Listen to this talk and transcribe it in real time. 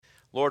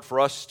Lord, for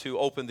us to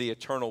open the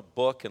eternal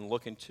book and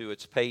look into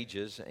its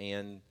pages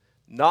and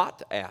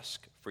not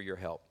ask for your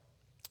help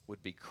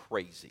would be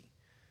crazy.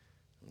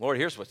 Lord,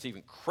 here's what's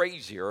even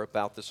crazier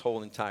about this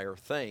whole entire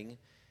thing,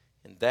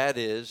 and that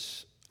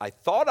is I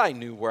thought I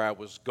knew where I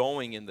was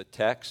going in the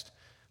text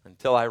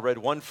until I read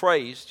one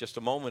phrase just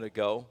a moment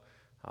ago.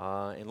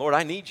 And Lord,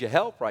 I need your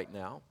help right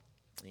now.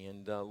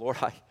 And Lord,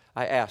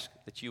 I ask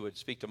that you would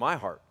speak to my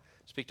heart,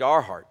 speak to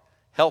our heart.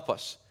 Help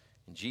us.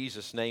 In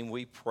Jesus' name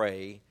we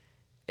pray.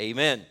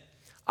 Amen.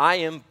 I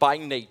am by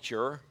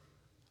nature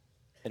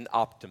an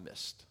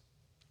optimist.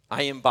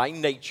 I am by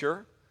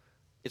nature,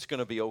 it's going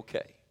to be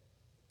okay.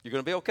 You're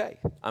going to be okay.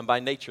 I'm by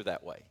nature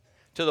that way.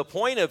 To the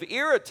point of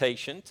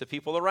irritation to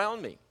people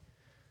around me.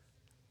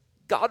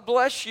 God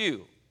bless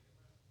you.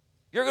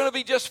 You're going to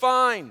be just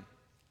fine.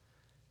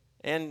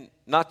 And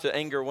not to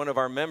anger one of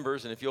our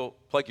members, and if you'll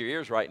plug your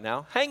ears right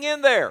now, hang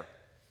in there.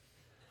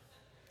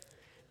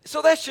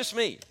 So that's just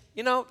me.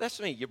 You know, that's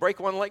me. You break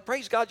one leg,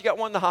 praise God, you got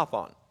one to hop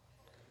on.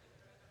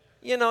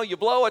 You know, you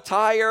blow a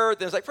tire,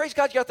 then it's like, praise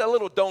God, you got that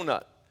little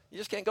donut. You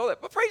just can't go there.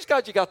 But praise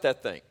God, you got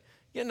that thing.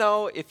 You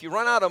know, if you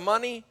run out of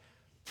money,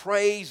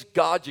 praise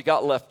God, you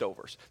got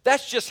leftovers.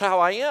 That's just how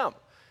I am.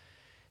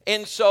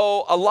 And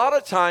so a lot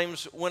of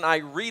times when I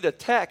read a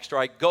text or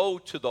I go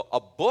to a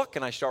book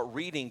and I start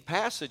reading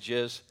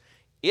passages,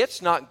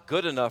 it's not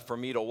good enough for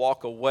me to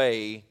walk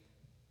away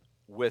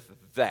with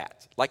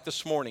that. Like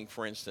this morning,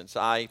 for instance.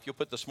 If you'll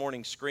put this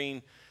morning's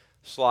screen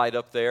slide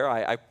up there,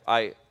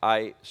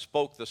 I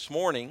spoke this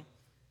morning.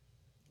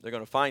 They're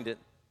going to find it.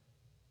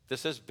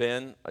 This has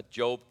been a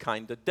Job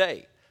kind of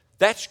day.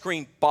 That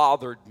screen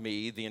bothered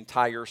me the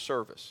entire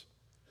service.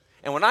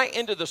 And when I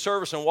ended the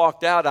service and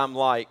walked out, I'm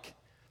like,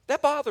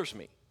 that bothers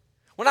me.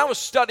 When I was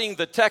studying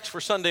the text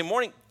for Sunday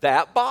morning,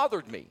 that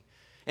bothered me.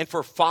 And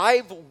for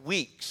 5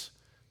 weeks,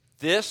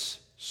 this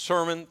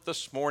sermon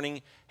this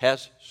morning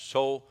has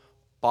so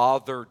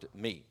bothered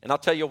me. And I'll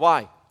tell you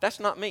why. That's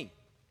not me.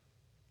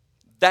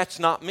 That's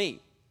not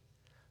me.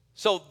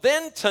 So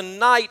then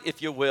tonight,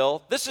 if you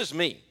will, this is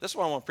me. This is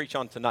what I want to preach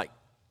on tonight.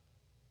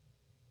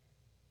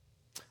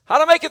 How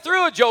to make it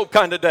through a Job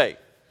kind of day.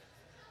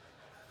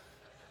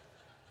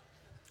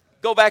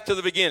 Go back to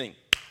the beginning.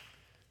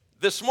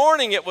 This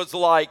morning it was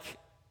like,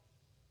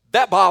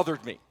 that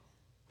bothered me.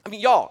 I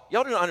mean, y'all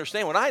don't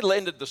understand. When I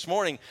landed this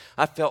morning,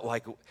 I felt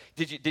like,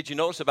 did you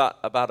notice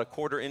about a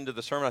quarter into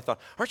the sermon, I thought,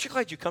 aren't you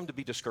glad you come to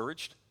be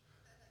discouraged?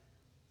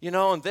 You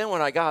know, and then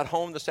when I got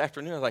home this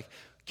afternoon, I was like,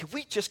 can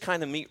we just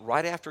kind of meet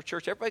right after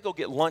church? Everybody go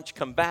get lunch,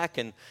 come back,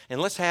 and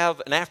let's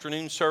have an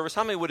afternoon service.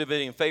 How many would have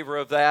been in favor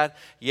of that?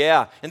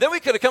 Yeah. And then we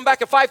could have come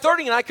back at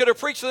 5:30, and I could have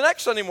preached the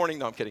next Sunday morning.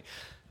 No, I'm kidding.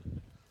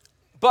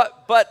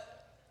 But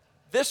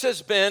this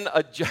has been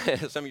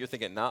some of you are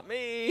thinking, not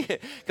me,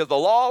 because the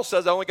law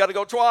says I only got to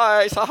go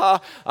twice.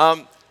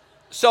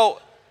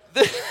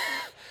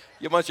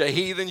 You bunch of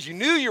heathens, you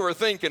knew you were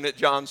thinking it,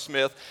 John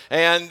Smith.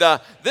 And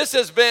this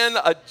has been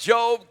a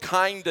Job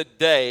kind of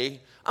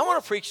day. I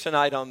want to preach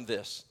tonight on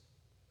this.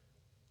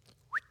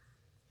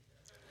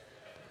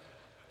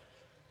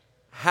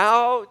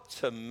 How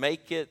to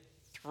make it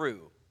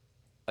through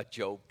a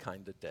Job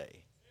kind of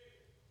day.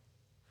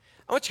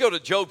 I want you to go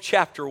to Job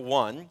chapter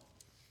 1,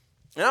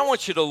 and I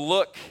want you to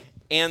look,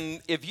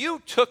 and if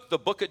you took the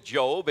book of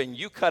Job and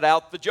you cut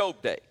out the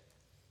Job day,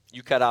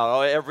 you cut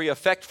out every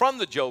effect from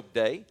the Job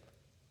day,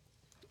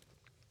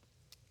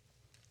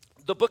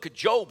 the book of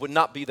Job would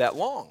not be that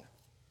long.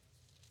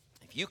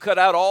 If you cut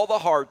out all the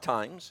hard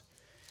times,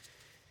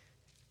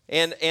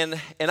 and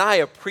I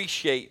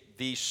appreciate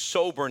the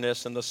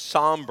soberness and the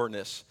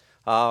somberness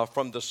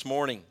from this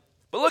morning.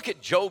 But look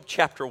at Job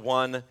chapter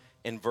 1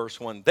 and verse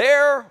 1.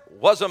 There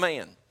was a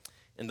man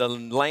in the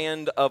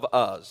land of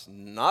Uz,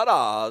 not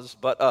Oz,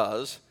 but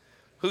Uz,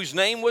 whose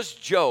name was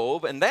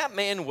Job, and that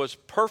man was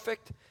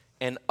perfect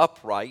and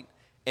upright,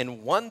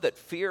 and one that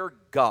feared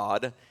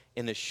God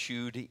and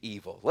eschewed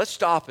evil. Let's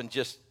stop and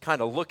just kind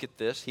of look at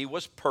this. He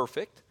was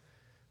perfect.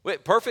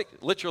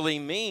 Perfect literally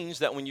means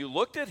that when you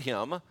looked at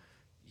him,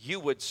 you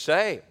would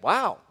say,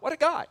 wow, what a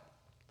guy.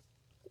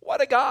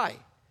 What a guy.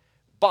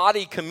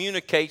 Body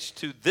communicates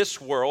to this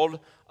world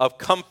of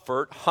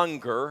comfort,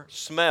 hunger,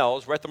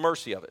 smells. We're at the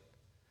mercy of it.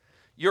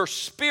 Your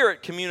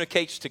spirit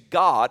communicates to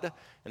God,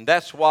 and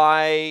that's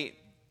why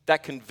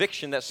that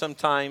conviction that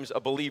sometimes a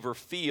believer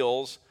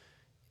feels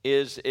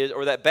is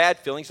or that bad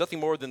feeling is nothing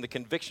more than the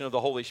conviction of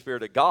the Holy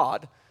Spirit of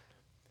God.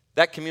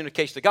 That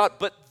communicates to God.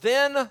 But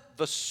then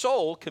the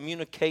soul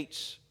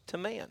communicates to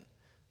man.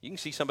 You can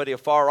see somebody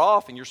afar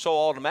off, and your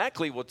soul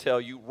automatically will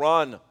tell you,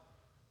 run,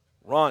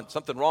 run.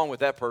 Something wrong with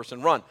that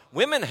person, run.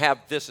 Women have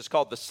this. It's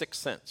called the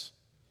sixth sense.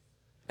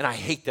 And I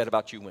hate that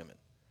about you women.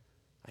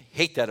 I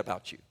hate that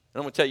about you. And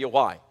I'm going to tell you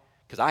why.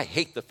 Because I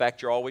hate the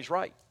fact you're always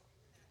right.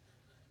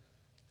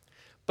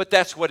 But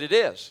that's what it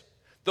is.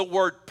 The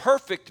word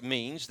perfect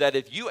means that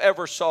if you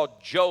ever saw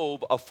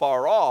Job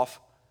afar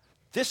off,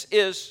 this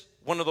is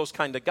one of those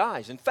kind of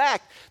guys. In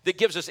fact, that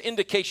gives us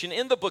indication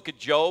in the book of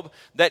Job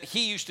that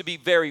he used to be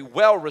very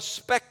well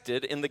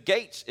respected in the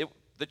gates.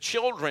 The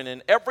children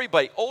and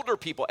everybody, older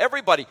people,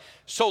 everybody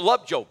so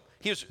loved Job.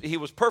 He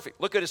was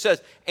perfect. Look at it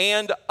says,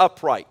 and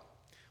upright.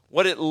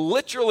 What it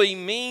literally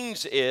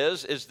means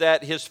is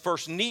that his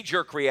first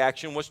knee-jerk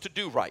reaction was to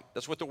do right.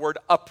 That's what the word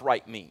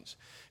upright means.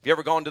 Have you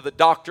ever gone to the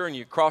doctor and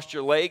you crossed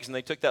your legs and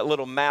they took that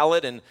little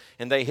mallet and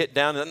they hit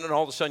down and then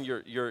all of a sudden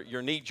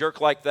your knee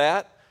jerk like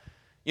that?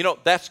 You know,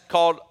 that's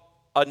called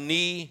a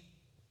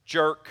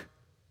knee-jerk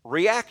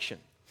reaction.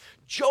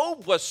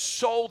 Job was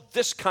so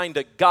this kind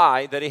of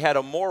guy that he had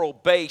a moral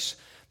base,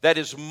 that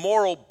his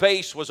moral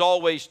base was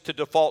always to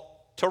default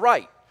to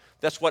right.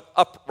 That's what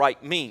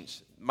upright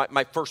means.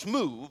 My first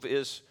move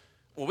is,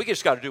 well, we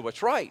just got to do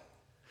what's right.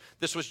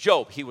 This was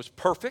Job. He was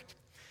perfect.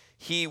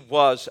 He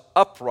was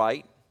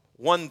upright,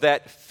 one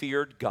that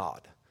feared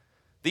God.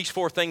 These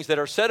four things that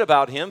are said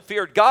about him,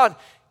 feared God,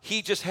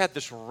 he just had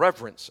this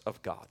reverence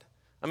of God.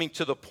 I mean,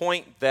 to the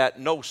point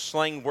that no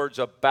slang words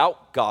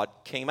about God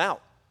came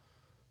out.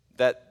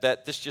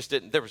 That this just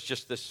didn't, there was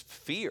just this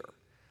fear,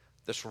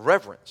 this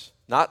reverence,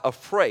 not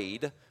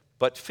afraid,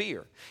 but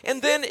fear.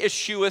 And then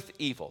escheweth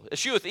evil.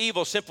 Escheweth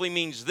evil simply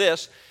means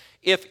this: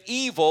 if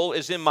evil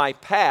is in my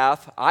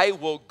path, I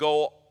will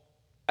go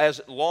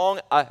as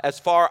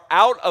far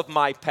out of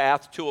my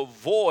path to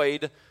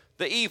avoid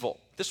the evil.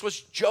 This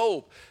was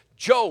Job.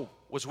 Job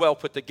was well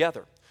put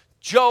together.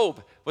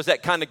 Job was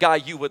that kind of guy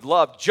you would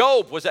love.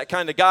 Job was that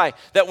kind of guy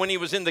that when he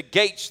was in the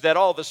gates, that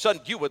all of a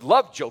sudden you would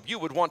love Job. You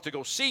would want to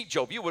go see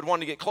Job. You would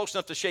want to get close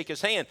enough to shake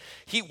his hand.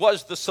 He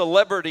was the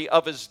celebrity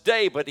of his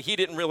day, but he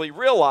didn't really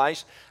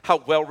realize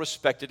how well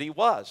respected he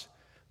was,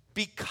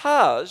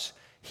 because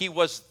he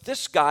was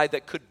this guy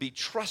that could be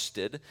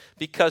trusted,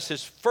 because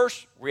his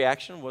first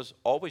reaction was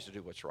always to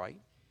do what's right.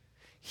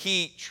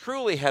 He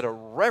truly had a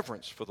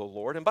reverence for the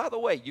Lord. And by the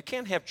way, you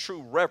can't have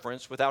true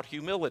reverence without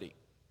humility.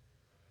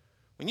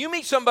 When you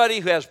meet somebody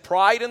who has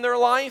pride in their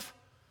life,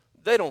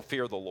 they don't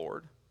fear the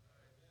Lord.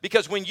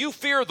 Because when you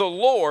fear the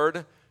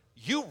Lord,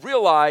 you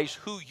realize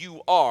who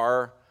you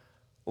are,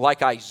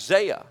 like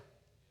Isaiah.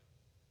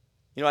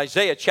 You know,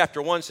 Isaiah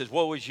chapter 1 says,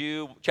 woe is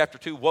you. Chapter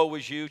 2, woe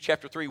is you.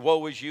 Chapter 3,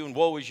 woe is you, and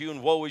woe is you,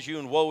 and woe is you,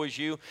 and woe is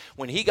you.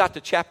 When he got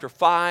to chapter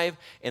 5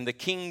 and the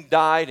king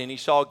died and he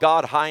saw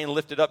God high and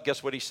lifted up,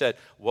 guess what he said?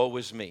 Woe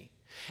is me.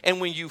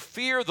 And when you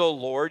fear the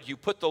Lord, you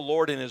put the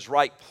Lord in his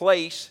right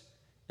place,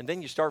 and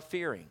then you start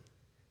fearing.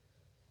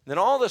 And then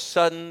all of a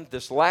sudden,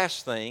 this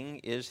last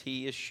thing is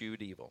he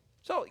eschewed evil.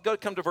 So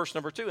come to verse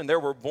number 2. And there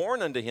were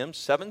born unto him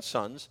 7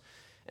 sons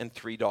and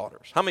 3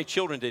 daughters. How many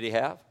children did he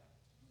have?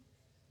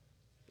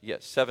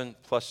 Yes, 7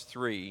 plus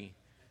 3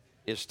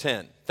 is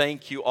 10.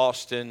 Thank you,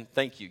 Austin.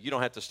 Thank you. You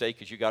don't have to stay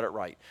because you got it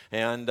right.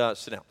 And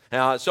sit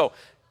down. So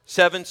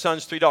 7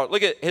 sons, 3 daughters.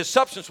 Look at his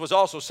substance was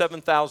also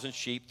 7,000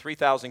 sheep,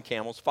 3,000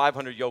 camels,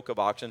 500 yoke of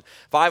oxen,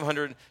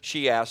 500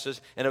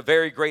 she-asses, and a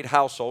very great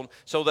household,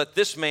 so that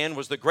this man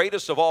was the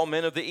greatest of all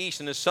men of the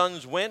east. And his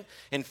sons went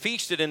and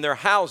feasted in their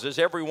houses,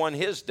 every one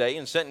his day,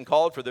 and sent and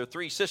called for their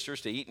 3 sisters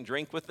to eat and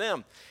drink with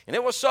them. And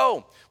it was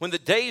so, when the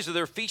days of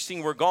their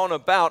feasting were gone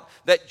about,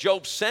 that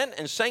Job sent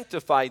and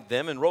sanctified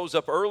them, and rose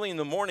up early in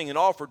the morning and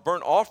offered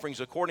burnt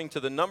offerings according to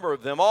the number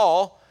of them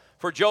all.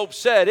 For Job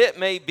said, it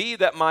may be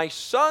that my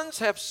sons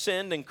have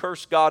sinned and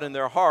cursed God in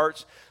their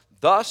hearts.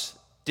 Thus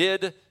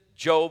did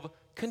Job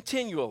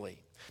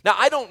continually. Now,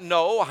 I don't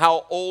know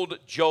how old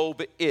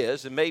Job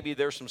is, and maybe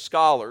there's some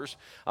scholars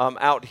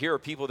out here,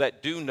 people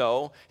that do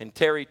know. And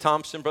Terry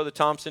Thompson, Brother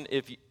Thompson,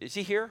 is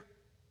he here?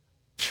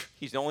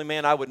 He's the only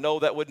man I would know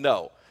that would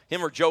know.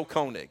 Him or Joe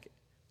Koenig.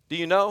 Do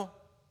you know?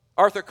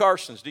 Arthur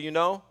Carsons, do you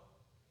know?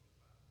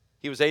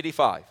 He was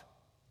 85.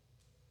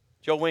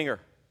 Joe Winger.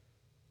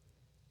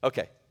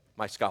 Okay.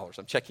 My scholars,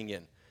 I'm checking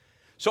in.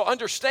 So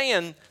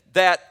understand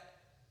that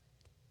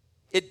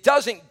it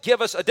doesn't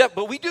give us a depth,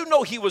 but we do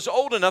know he was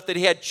old enough that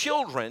he had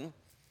children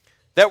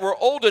that were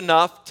old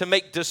enough to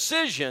make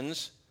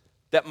decisions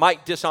that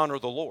might dishonor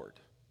the Lord.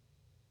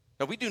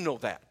 Now, we do know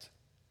that.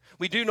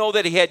 We do know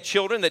that he had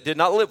children that did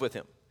not live with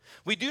him.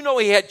 We do know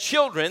he had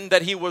children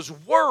that he was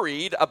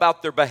worried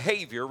about their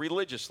behavior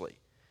religiously.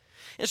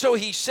 And so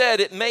he said,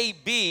 it may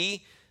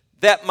be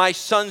that my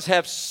sons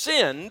have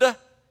sinned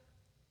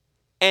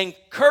and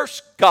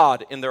curse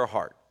God in their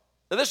heart.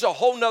 Now, this is a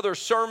whole nother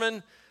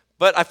sermon,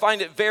 but I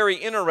find it very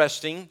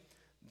interesting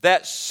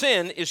that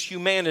sin is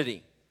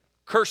humanity.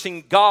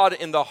 Cursing God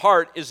in the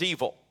heart is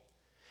evil.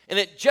 And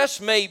it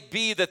just may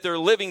be that they're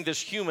living this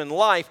human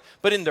life,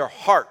 but in their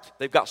heart,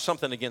 they've got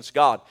something against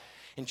God.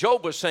 And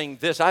Job was saying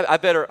this, I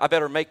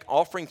better make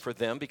offering for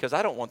them because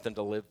I don't want them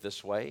to live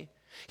this way.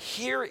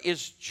 Here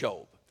is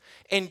Job.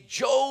 And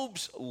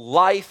Job's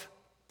life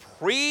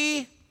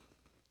pre-Satan.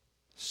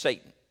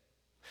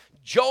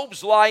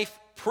 Job's life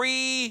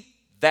pre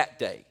that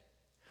day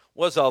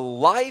was a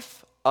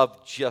life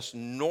of just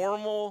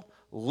normal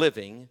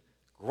living,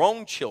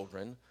 grown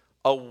children,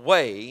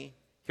 away.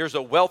 Here's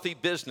a wealthy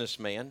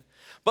businessman.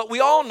 But we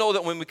all know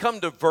that when we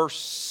come to verse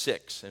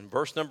 6, in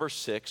verse number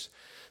 6,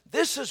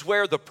 this is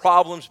where the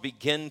problems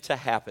begin to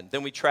happen.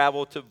 Then we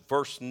travel to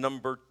verse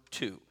number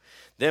 2.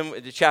 Then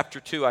to chapter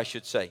 2, I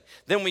should say.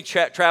 Then we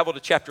travel to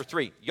chapter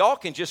 3. Y'all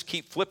can just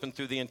keep flipping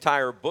through the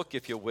entire book,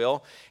 if you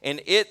will.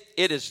 And it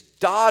is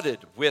dotted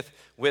with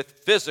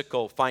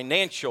physical,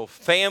 financial,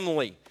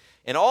 family.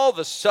 And all of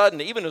a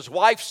sudden, even his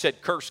wife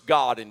said, curse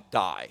God and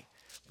die.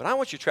 But I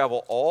want you to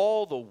travel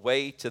all the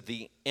way to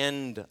the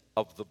end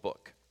of the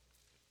book.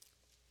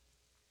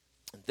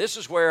 And this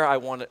is where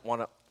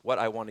what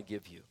I want to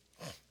give you.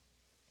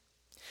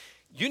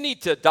 You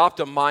need to adopt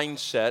a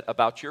mindset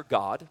about your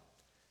God.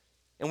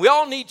 And we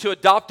all need to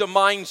adopt a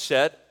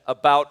mindset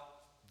about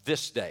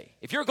this day.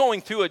 If you're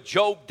going through a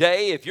Job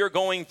day, if you're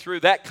going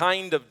through that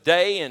kind of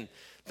day and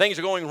things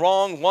are going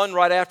wrong one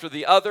right after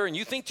the other, and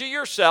you think to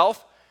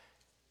yourself,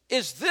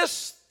 is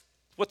this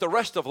what the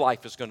rest of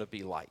life is going to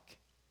be like?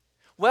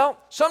 Well,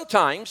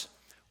 sometimes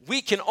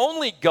we can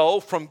only go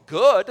from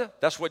good.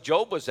 That's what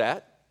Job was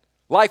at.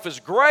 Life is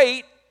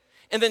great.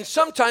 And then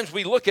sometimes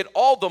we look at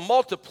all the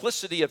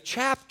multiplicity of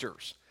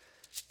chapters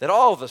that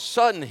all of a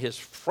sudden his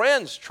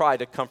friends try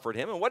to comfort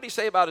him. And what did he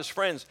say about his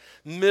friends?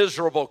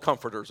 Miserable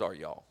comforters are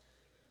y'all.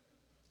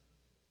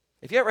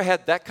 Have you ever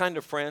had that kind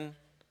of friend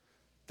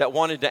that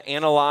wanted to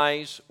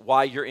analyze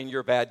why you're in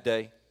your bad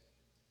day?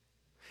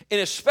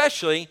 And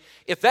especially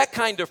if that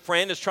kind of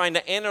friend is trying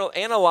to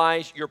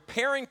analyze your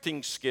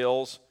parenting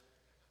skills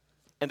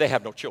and they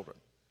have no children.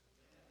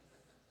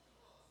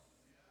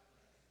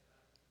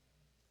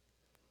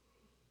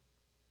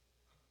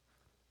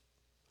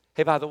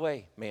 Hey, by the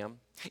way, ma'am,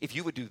 if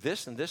you would do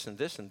this and this and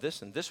this and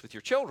this and this with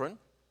your children,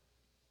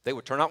 they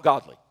would turn out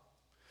godly.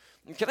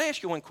 And can I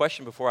ask you one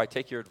question before I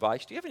take your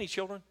advice? Do you have any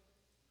children?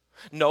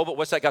 No, but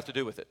what's that got to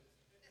do with it?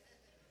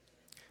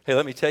 Hey,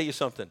 let me tell you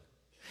something.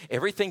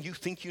 Everything you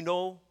think you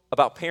know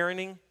about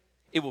parenting,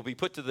 it will be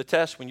put to the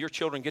test when your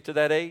children get to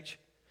that age.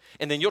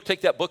 And then you'll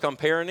take that book on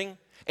parenting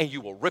and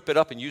you will rip it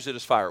up and use it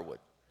as firewood.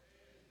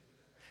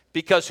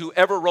 Because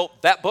whoever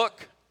wrote that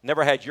book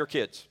never had your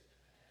kids.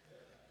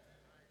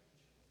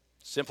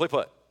 Simply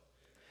put.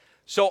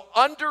 So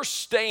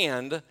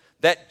understand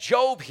that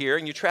Job here,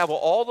 and you travel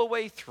all the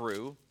way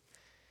through,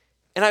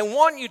 and I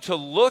want you to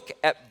look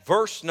at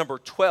verse number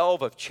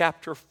 12 of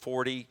chapter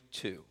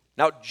 42.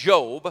 Now,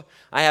 Job,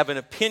 I have an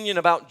opinion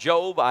about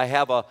Job. I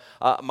have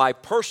my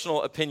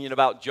personal opinion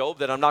about Job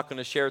that I'm not going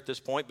to share at this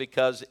point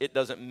because it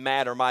doesn't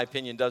matter. My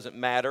opinion doesn't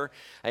matter.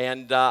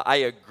 And I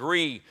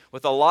agree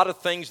with a lot of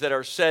things that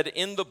are said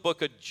in the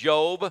book of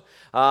Job,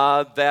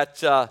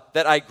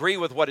 that I agree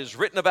with what is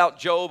written about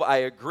Job. I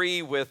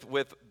agree with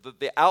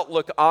the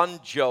outlook on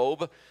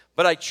Job.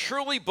 But I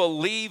truly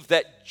believe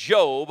that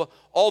Job,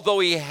 although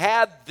he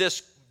had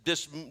this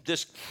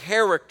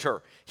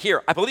character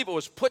here, I believe it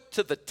was put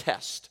to the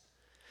test.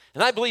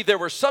 And I believe there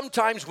were some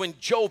times when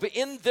Job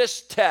in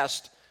this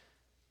test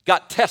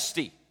got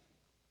testy.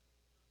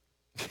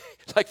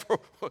 Like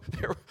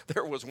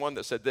there was one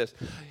that said this: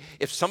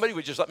 if somebody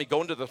would just let me go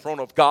into the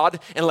throne of God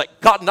and let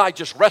God and I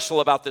just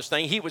wrestle about this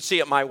thing, he would see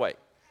it my way.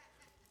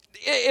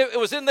 It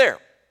was in there.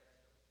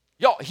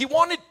 Y'all, he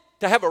wanted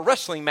to have a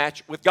wrestling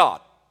match with God.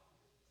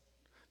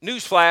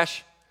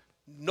 Newsflash,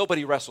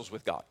 nobody wrestles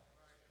with God.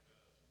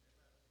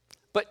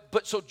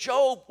 But so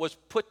Job was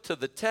put to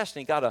the test,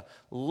 and he got a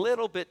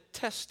little bit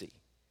testy.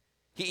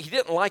 He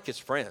didn't like his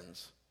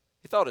friends.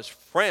 He thought his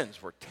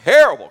friends were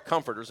terrible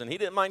comforters, and he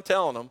didn't mind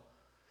telling them.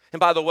 And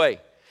by the way,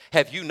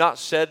 have you not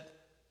said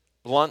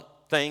blunt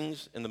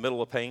things in the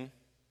middle of pain?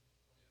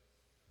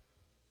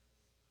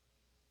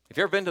 Have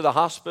you ever been to the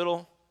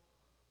hospital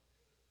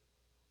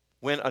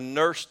when a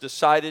nurse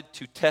decided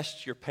to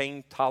test your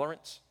pain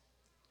tolerance?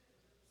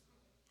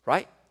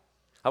 Right?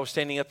 I was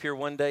standing up here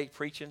one day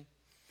preaching,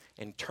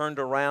 and turned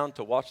around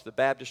to watch the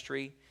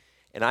baptistry,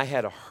 and I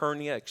had a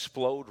hernia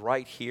explode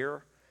right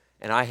here,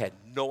 and I had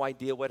no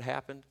idea what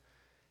happened.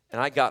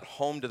 And I got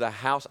home to the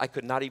house. I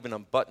could not even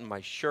unbutton my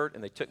shirt,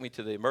 and they took me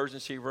to the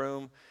emergency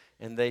room,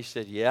 and they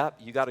said, yeah,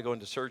 you got to go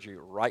into surgery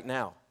right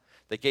now.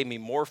 They gave me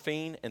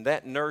morphine, and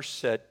that nurse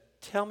said,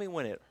 tell me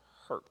when it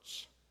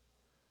hurts.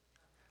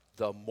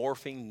 The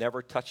morphine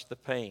never touched the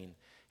pain.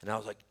 And I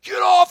was like,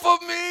 get off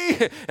of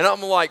me. And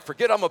I'm like,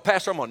 forget I'm a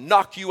pastor, I'm going to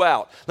knock you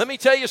out. Let me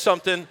tell you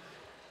something.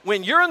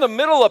 When you're in the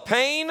middle of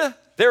pain,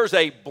 there's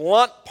a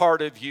blunt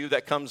part of you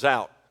that comes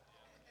out.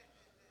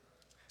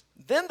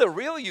 Then the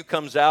real you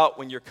comes out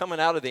when you're coming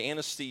out of the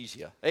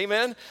anesthesia.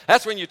 Amen?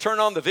 That's when you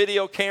turn on the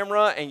video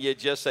camera and you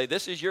just say,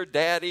 this is your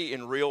daddy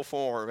in real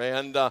form.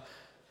 And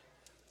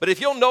but if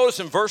you'll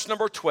notice in verse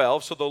number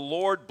 12, so the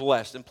Lord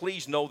blessed. And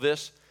please know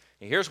this.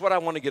 And here's what I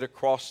want to get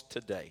across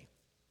today.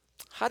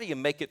 How do you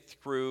make it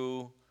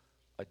through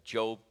a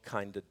Job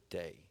kind of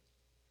day?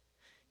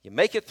 You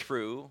make it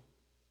through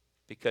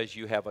because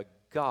you have a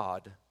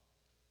God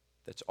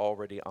that's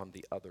already on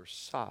the other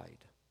side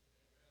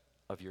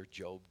of your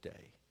Job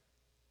day.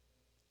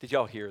 Did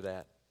y'all hear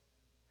that?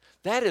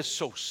 That is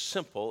so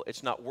simple,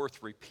 it's not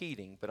worth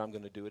repeating, but I'm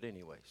going to do it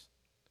anyways.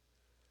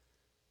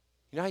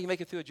 You know how you make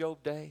it through a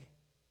Job day?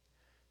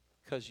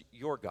 Because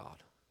your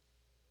God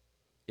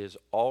is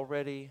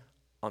already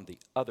on the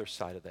other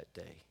side of that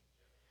day.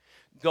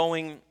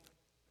 Going,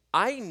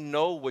 I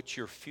know what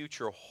your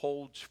future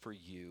holds for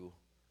you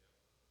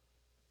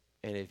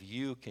And if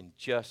you can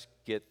just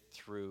get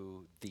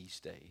through these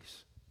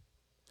days.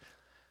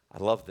 I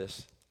love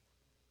this.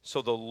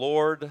 So the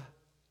Lord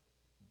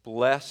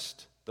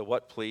blessed the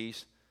what,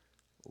 please?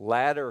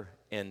 Latter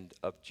end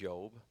of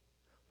Job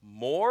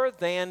more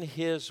than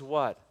his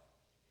what?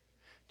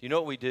 Do you know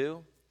what we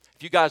do?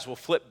 If you guys will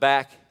flip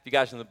back, if you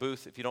guys in the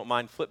booth, if you don't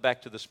mind, flip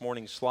back to this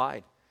morning's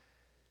slide.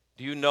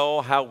 Do you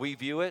know how we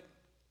view it?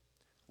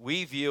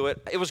 We view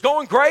it, it was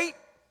going great.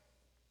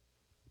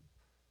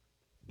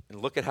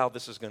 And look at how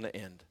this is going to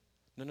end.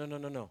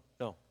 No.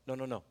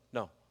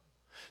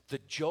 The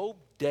Job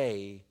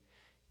day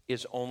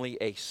is only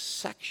a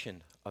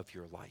section of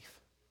your life.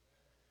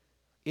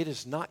 It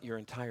is not your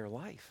entire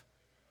life.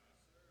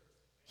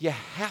 You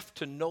have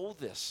to know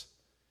this.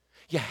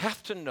 You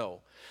have to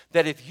know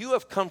that if you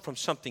have come from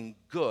something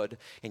good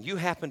and you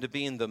happen to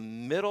be in the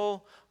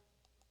middle,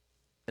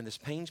 and this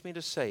pains me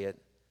to say it,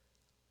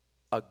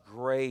 a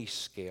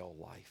grayscale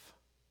life.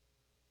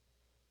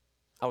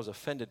 I was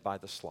offended by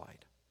the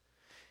slide.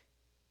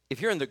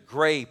 If you're in the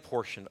gray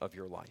portion of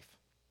your life,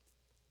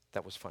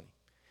 that was funny.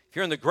 If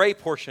you're in the gray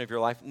portion of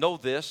your life, know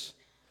this.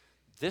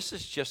 This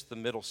is just the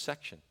middle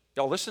section.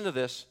 Y'all listen to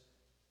this.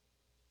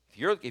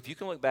 If you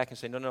can look back and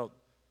say, no,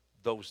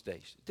 those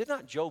days. Did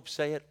not Job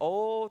say it?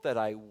 Oh, that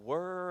I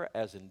were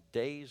as in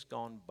days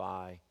gone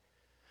by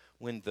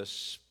when the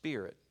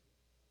Spirit.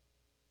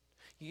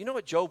 You know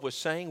what Job was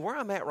saying? Where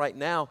I'm at right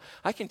now,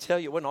 I can tell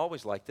you it wasn't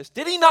always like this.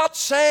 Did he not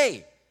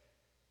say?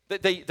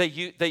 That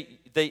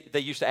they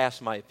used to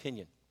ask my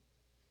opinion.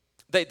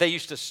 They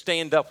used to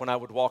stand up when I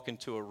would walk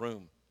into a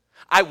room.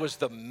 I was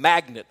the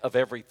magnet of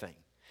everything.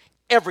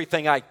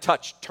 Everything I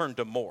touched turned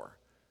to more.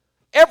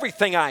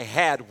 Everything I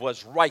had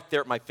was right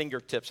there at my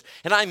fingertips.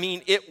 And I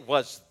mean, it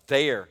was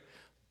there.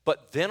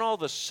 But then all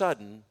of a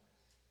sudden,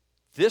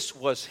 this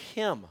was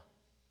him.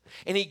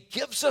 And he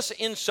gives us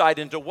insight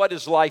into what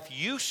his life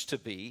used to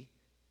be.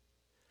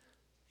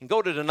 And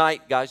go to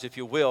tonight, guys, if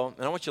you will.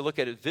 And I want you to look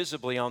at it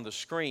visibly on the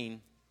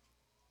screen.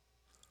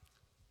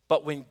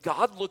 But when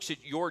God looks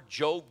at your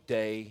Job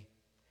day,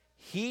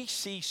 he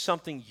sees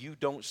something you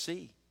don't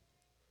see.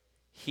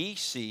 He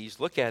sees,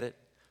 look at it.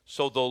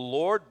 So the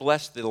Lord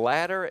blessed the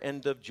latter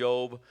end of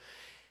Job.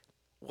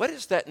 What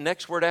is that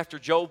next word after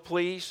Job,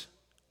 please?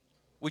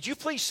 Would you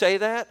please say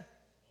that?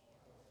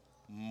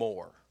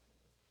 More.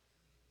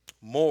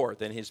 More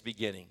than his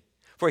beginning.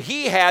 For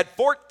he had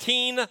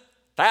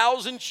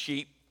 14,000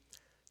 sheep,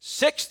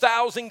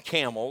 6,000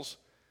 camels,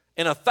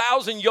 and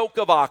 1,000 yoke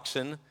of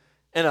oxen,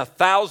 and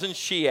 1,000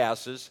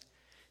 she-asses.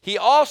 He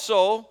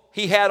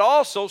had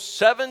also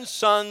 7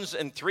 sons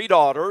and 3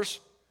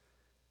 daughters.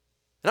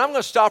 And I'm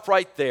going to stop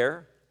right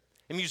there.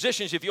 And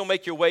musicians, if you'll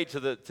make your way to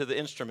the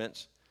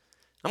instruments,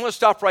 I'm going to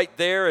stop right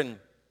there and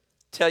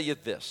tell you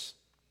this.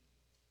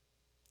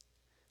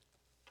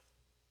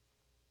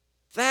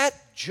 That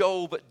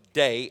Job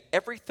day,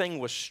 everything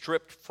was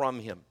stripped from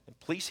him. And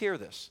please hear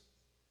this.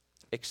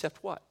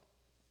 Except what?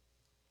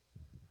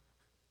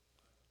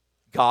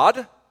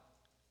 God,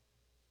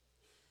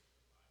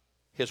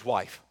 his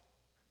wife.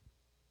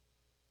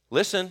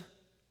 Listen,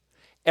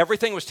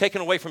 everything was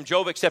taken away from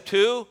Job except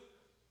who?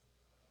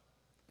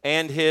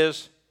 And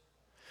his.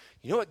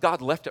 You know what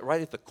God left it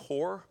right at the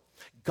core?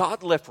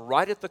 God left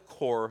right at the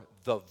core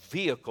the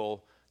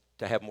vehicle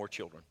to have more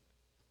children.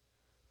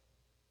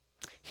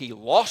 He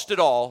lost it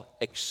all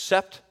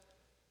except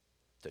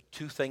the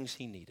 2 things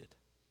he needed.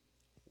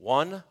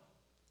 1,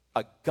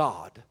 a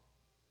God.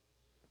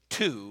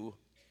 2,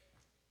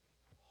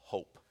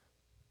 hope.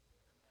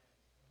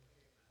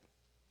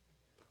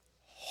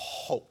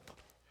 Hope.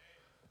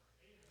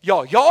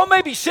 Y'all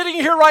may be sitting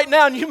here right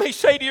now and you may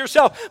say to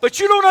yourself,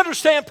 but you don't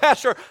understand,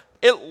 Pastor.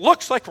 It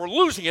looks like we're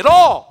losing it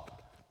all.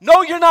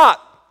 No, you're not.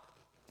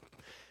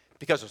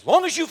 Because as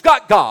long as you've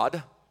got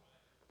God,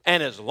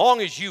 and as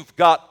long as you've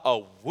got a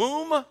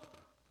womb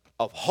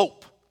of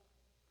hope,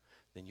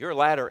 then your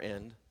latter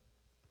end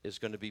is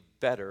going to be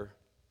better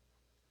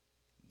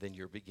than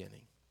your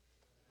beginning.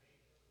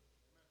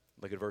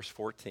 Look at verse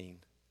 14.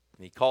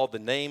 And he called the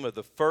name of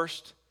the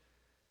first,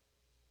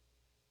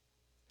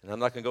 and I'm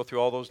not going to go through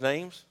all those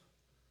names.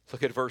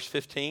 Look at verse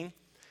 15. I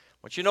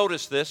want you to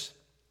notice this.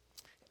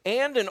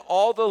 And in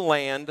all the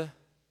land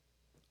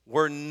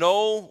were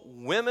no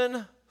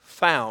women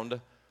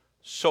found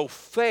so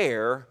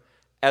fair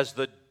as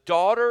the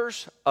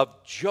daughters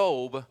of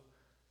Job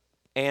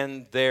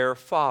and their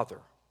father.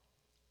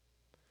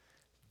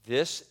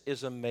 This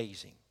is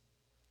amazing.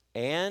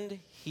 And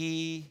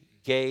he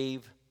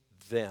gave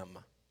them.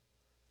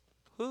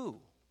 Who?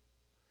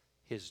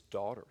 His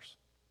daughters.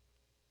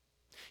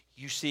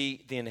 You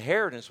see, the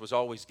inheritance was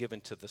always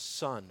given to the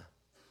son,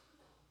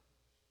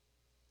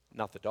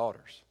 not the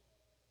daughters.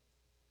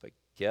 But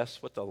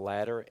guess what the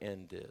latter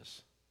end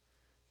is?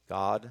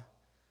 God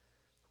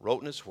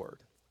wrote in his word.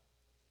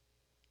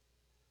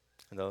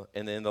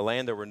 And in the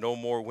land there were no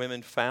more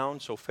women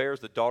found so fair as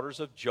the daughters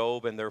of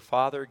Job, and their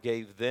father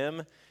gave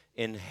them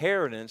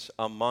inheritance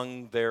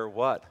among their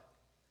what?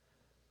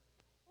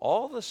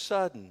 All of a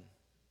sudden,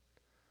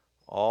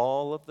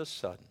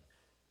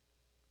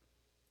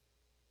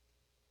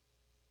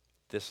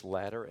 this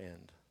latter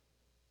end,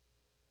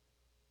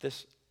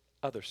 this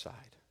other side,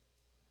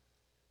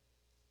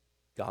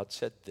 God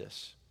said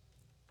this: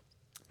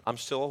 I'm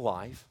still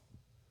alive,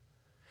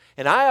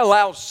 and I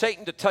allow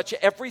Satan to touch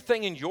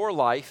everything in your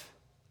life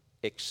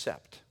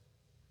except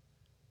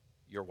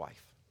your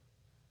wife.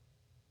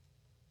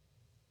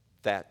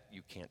 That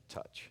you can't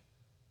touch.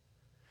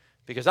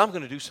 Because I'm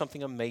going to do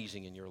something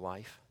amazing in your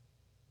life.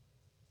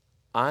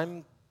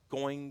 I'm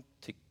going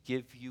to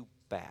give you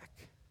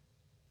back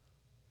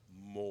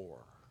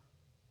more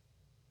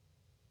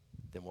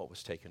than what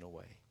was taken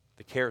away.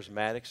 The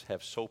charismatics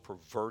have so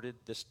perverted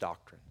this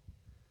doctrine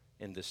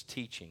and this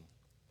teaching,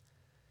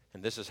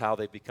 and this is how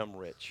they become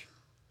rich.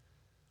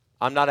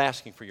 I'm not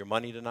asking for your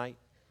money tonight.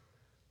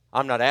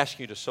 I'm not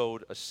asking you to sow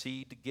a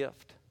seed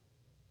gift.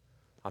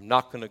 I'm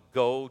not going to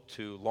go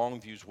to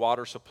Longview's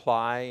water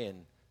supply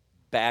and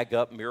bag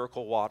up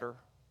miracle water.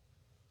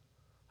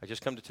 I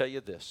just come to tell you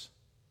this: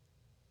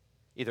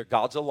 either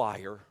God's a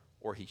liar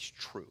or he's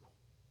true.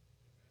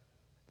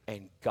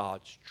 And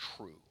God's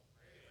true.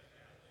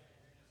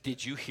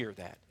 Did you hear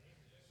that?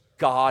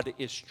 God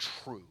is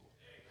true.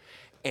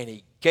 And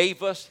he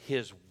gave us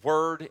his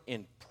word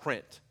in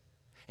print.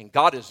 And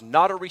God is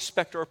not a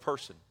respecter of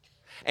person.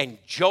 And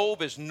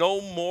Job is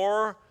no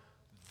more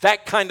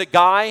that kind of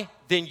guy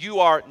than you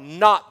are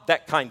not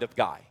that kind of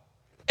guy.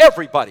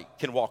 Everybody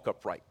can walk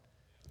upright.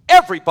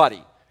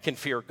 Everybody can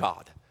fear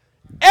God.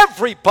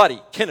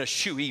 Everybody can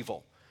eschew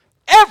evil.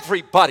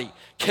 Everybody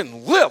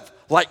can live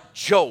like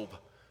Job.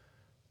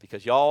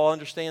 Because y'all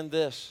understand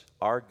this: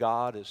 our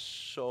God is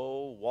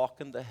so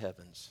walking the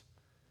heavens.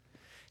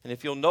 And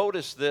if you'll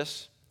notice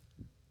this,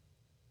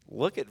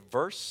 look at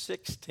verse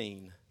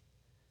 16.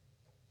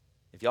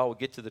 If y'all will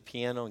get to the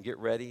piano and get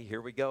ready,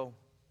 here we go.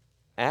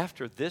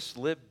 After this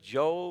lived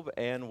Job,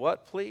 and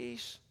what,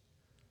 please?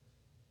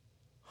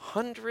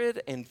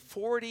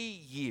 140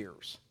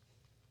 years.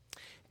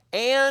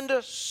 And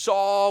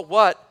saw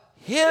what?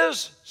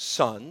 His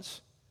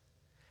sons.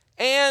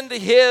 And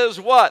his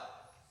what?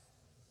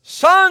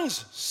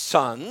 Sons'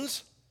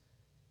 sons.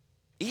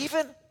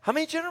 Even, how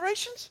many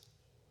generations?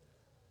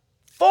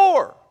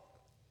 4.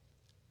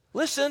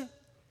 Listen,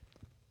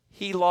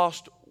 he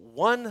lost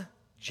one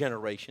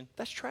generation.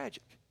 That's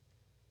tragic.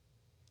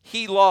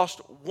 He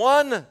lost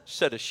one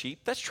set of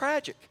sheep. That's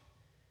tragic.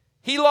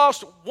 He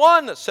lost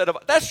one set of...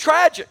 That's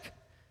tragic.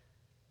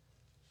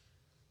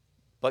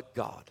 But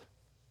God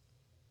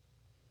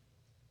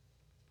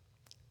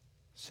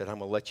said, I'm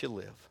going to let you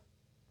live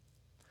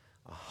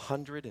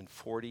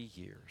 140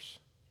 years.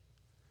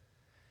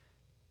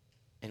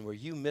 And where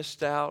you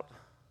missed out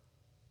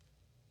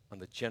on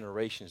the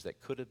generations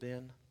that could have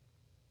been,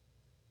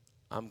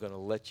 I'm going to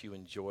let you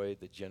enjoy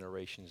the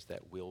generations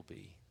that will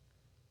be.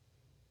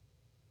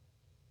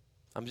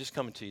 I'm just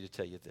coming to you to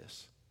tell you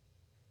this.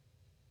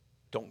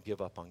 Don't give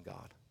up on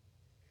God.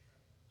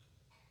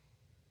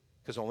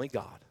 Because only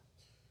God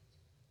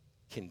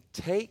can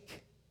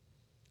take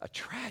a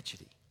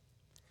tragedy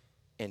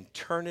and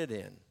turn it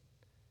in.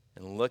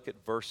 And look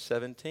at verse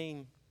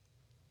 17.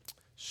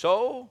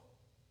 So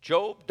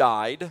Job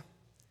died,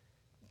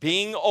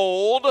 being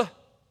old,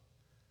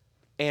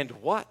 and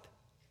what?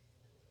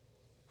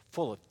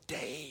 Full of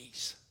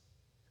days.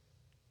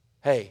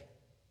 Hey,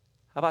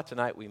 how about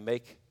tonight we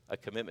make a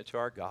commitment to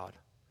our God?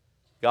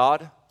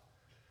 God,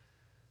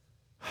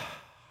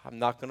 I'm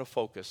not going to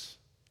focus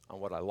on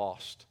what I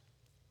lost.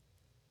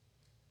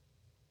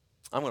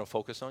 I'm going to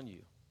focus on you.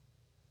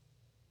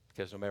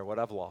 Because no matter what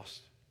I've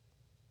lost,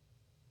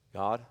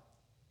 God,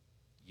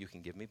 you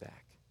can give me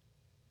back.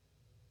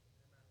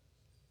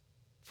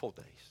 Full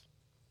days.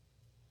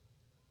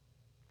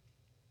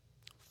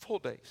 Full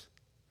days.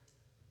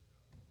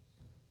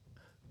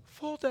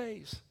 Full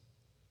days.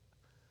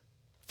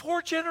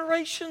 4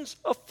 generations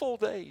of full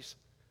days.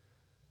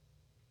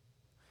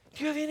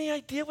 Do you have any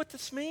idea what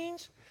this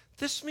means?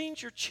 This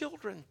means your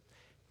children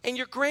and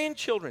your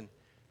grandchildren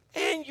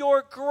and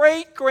your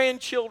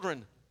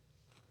great-grandchildren.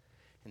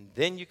 And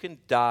then you can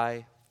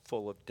die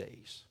full of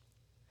days.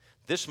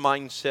 This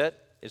mindset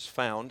is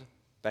found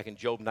back in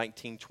Job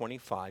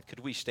 19:25. Could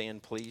we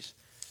stand, please?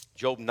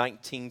 Job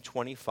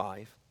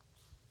 19:25.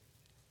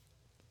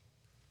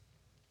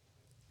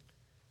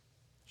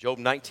 Job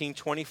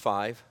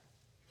 19:25.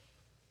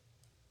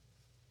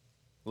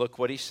 Look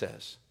what he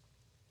says.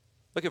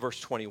 Look at verse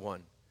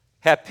 21.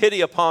 Have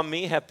pity upon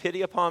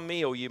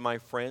me, O ye my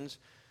friends,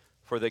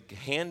 for the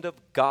hand of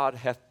God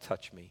hath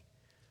touched me.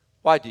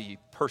 Why do ye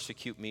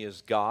persecute me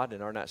as God,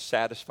 and are not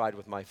satisfied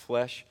with my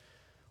flesh?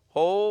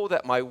 Oh,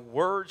 that my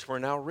words were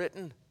now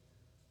written.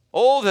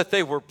 Oh, that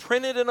they were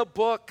printed in a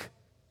book,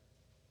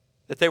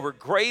 that they were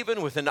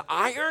graven with an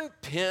iron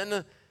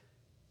pen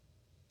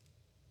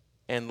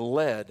and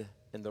lead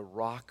in the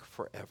rock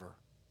forever.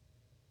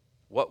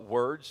 What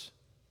words?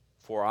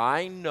 For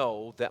I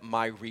know that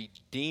my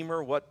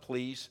Redeemer, what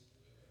please?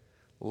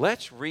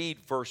 Let's read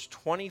verse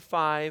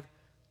 25,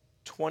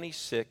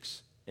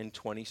 26, and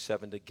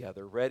 27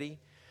 together. Ready?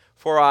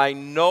 For I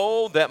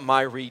know that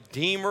my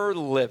Redeemer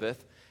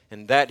liveth,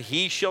 and that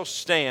he shall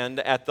stand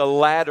at the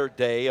latter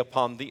day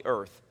upon the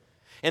earth.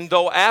 And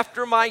though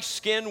after my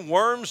skin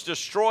worms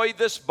destroy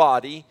this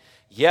body,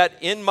 yet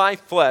in my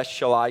flesh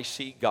shall I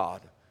see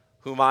God,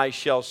 whom I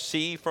shall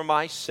see for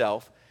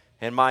myself,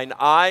 and mine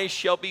eyes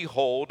shall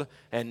behold,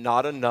 and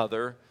not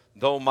another,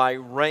 though my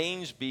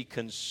reins be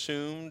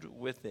consumed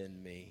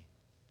within me.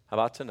 How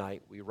about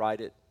tonight? We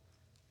write it,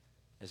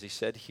 as he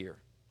said here,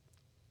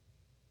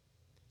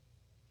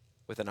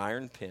 with an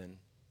iron pen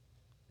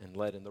and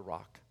lead in the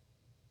rock.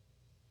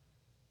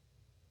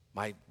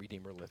 My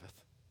Redeemer liveth.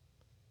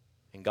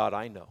 And God,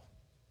 I know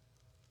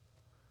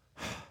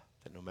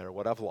that no matter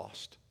what I've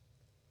lost,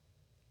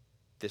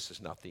 this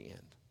is not the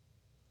end.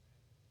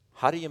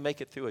 How do you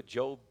make it through a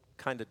Job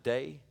kind of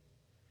day?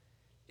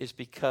 Is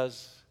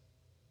because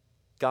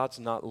God's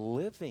not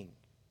living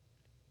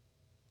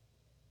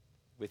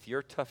with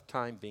your tough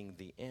time being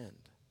the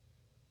end.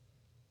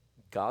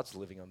 God's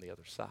living on the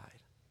other side.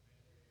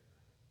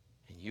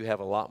 And you have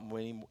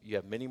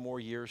many more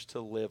years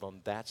to live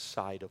on that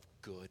side of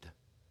good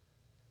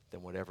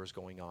than whatever's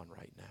going on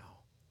right now.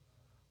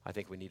 I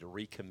think we need to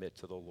recommit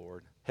to the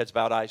Lord. Heads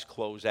bowed, eyes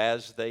closed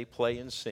as they play and sing.